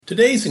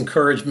Today's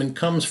encouragement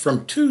comes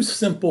from two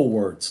simple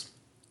words: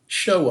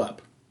 show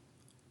up.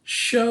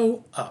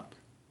 Show up.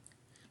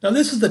 Now,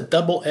 this is the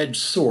double-edged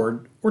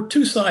sword, or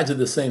two sides of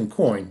the same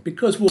coin,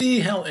 because we'll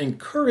see how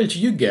encouraged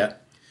you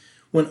get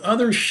when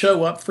others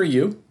show up for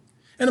you.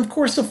 And of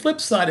course, the flip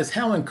side is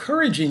how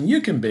encouraging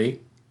you can be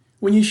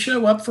when you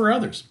show up for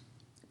others.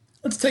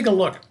 Let's take a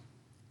look.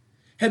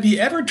 Have you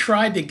ever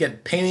tried to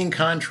get painting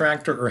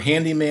contractor or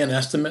handyman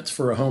estimates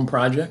for a home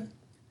project?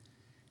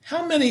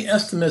 How many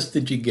estimates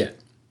did you get?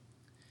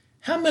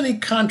 How many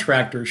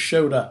contractors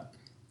showed up?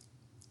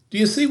 Do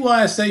you see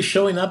why I say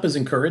showing up is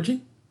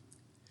encouraging?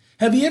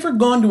 Have you ever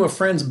gone to a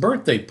friend's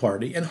birthday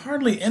party and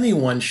hardly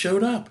anyone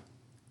showed up?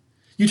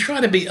 You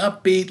try to be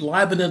upbeat,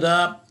 liven it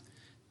up,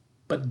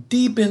 but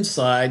deep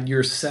inside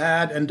you're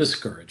sad and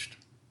discouraged.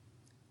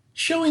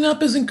 Showing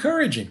up is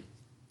encouraging.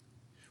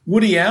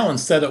 Woody Allen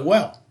said it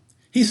well.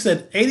 He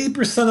said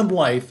 80% of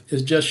life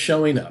is just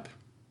showing up.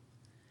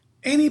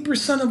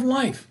 80% of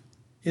life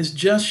is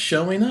just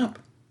showing up.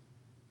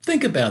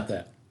 Think about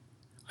that.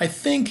 I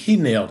think he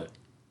nailed it.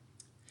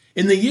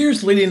 In the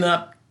years leading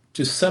up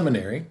to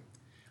seminary,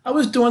 I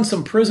was doing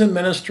some prison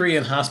ministry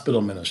and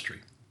hospital ministry.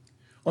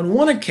 On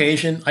one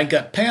occasion, I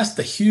got past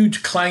the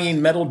huge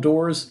clanging metal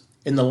doors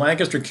in the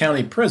Lancaster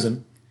County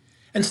Prison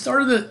and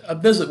started a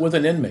visit with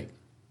an inmate.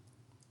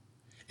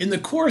 In the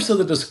course of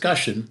the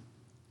discussion,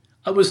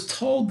 I was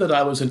told that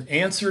I was an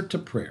answer to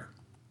prayer.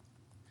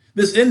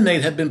 This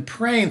inmate had been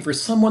praying for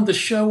someone to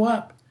show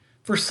up,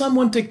 for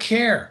someone to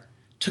care,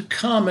 to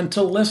come and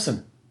to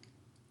listen.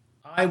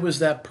 I was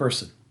that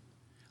person.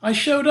 I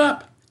showed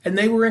up and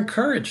they were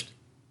encouraged.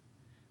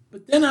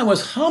 But then I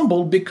was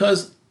humbled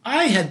because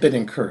I had been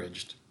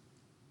encouraged.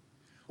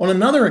 On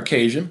another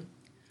occasion,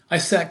 I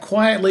sat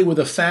quietly with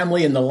a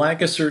family in the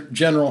Lancaster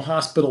General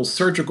Hospital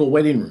surgical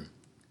waiting room.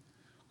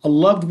 A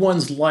loved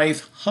one's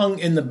life hung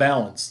in the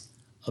balance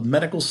of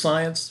medical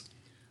science,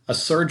 a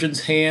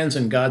surgeon's hands,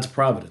 and God's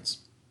providence.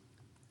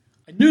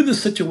 I knew the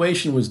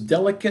situation was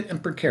delicate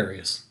and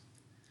precarious,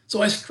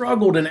 so I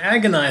struggled and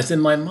agonized in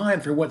my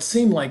mind for what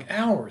seemed like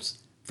hours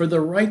for the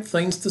right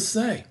things to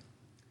say.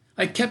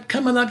 I kept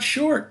coming up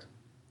short.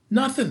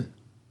 Nothing.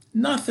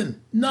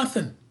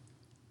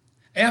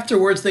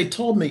 Afterwards, they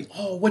told me,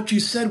 "Oh, what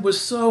you said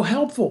was so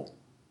helpful."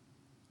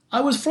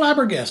 I was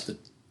flabbergasted.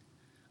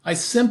 I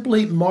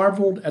simply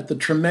marveled at the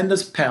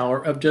tremendous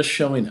power of just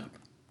showing up.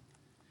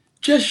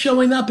 Just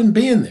showing up and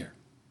being there.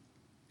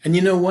 And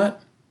you know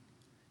what?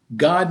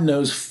 God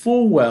knows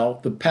full well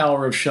the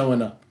power of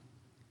showing up.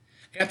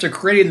 After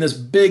creating this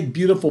big,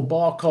 beautiful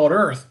ball called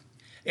Earth,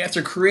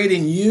 after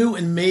creating you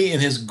and me in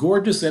his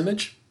gorgeous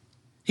image,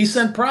 he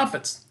sent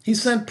prophets, he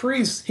sent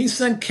priests, he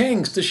sent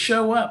kings to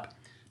show up,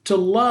 to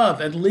love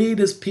and lead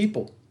his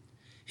people.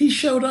 He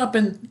showed up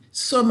in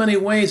so many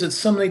ways at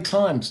so many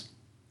times,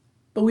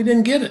 but we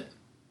didn't get it.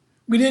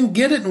 We didn't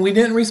get it and we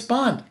didn't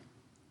respond.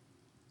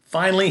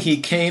 Finally,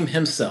 he came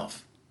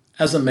himself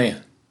as a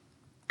man.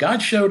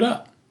 God showed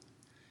up.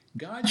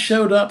 God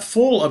showed up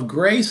full of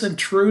grace and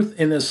truth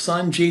in his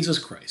Son, Jesus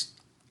Christ.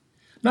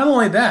 Not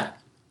only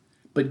that,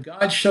 but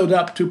God showed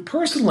up to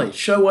personally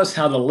show us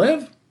how to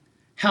live,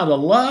 how to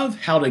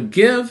love, how to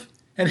give,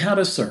 and how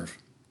to serve.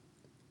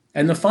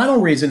 And the final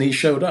reason he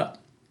showed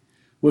up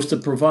was to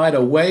provide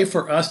a way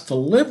for us to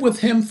live with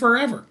him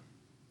forever.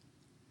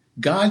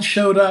 God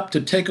showed up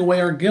to take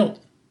away our guilt,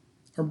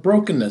 our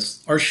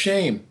brokenness, our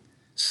shame,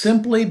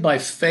 simply by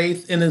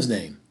faith in his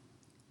name.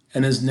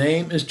 And his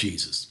name is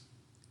Jesus.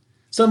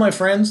 So, my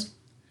friends,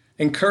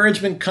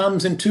 encouragement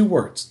comes in two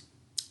words: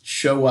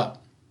 show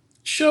up.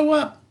 Show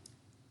up.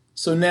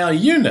 So now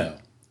you know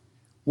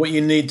what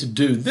you need to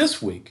do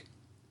this week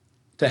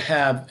to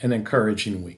have an encouraging week.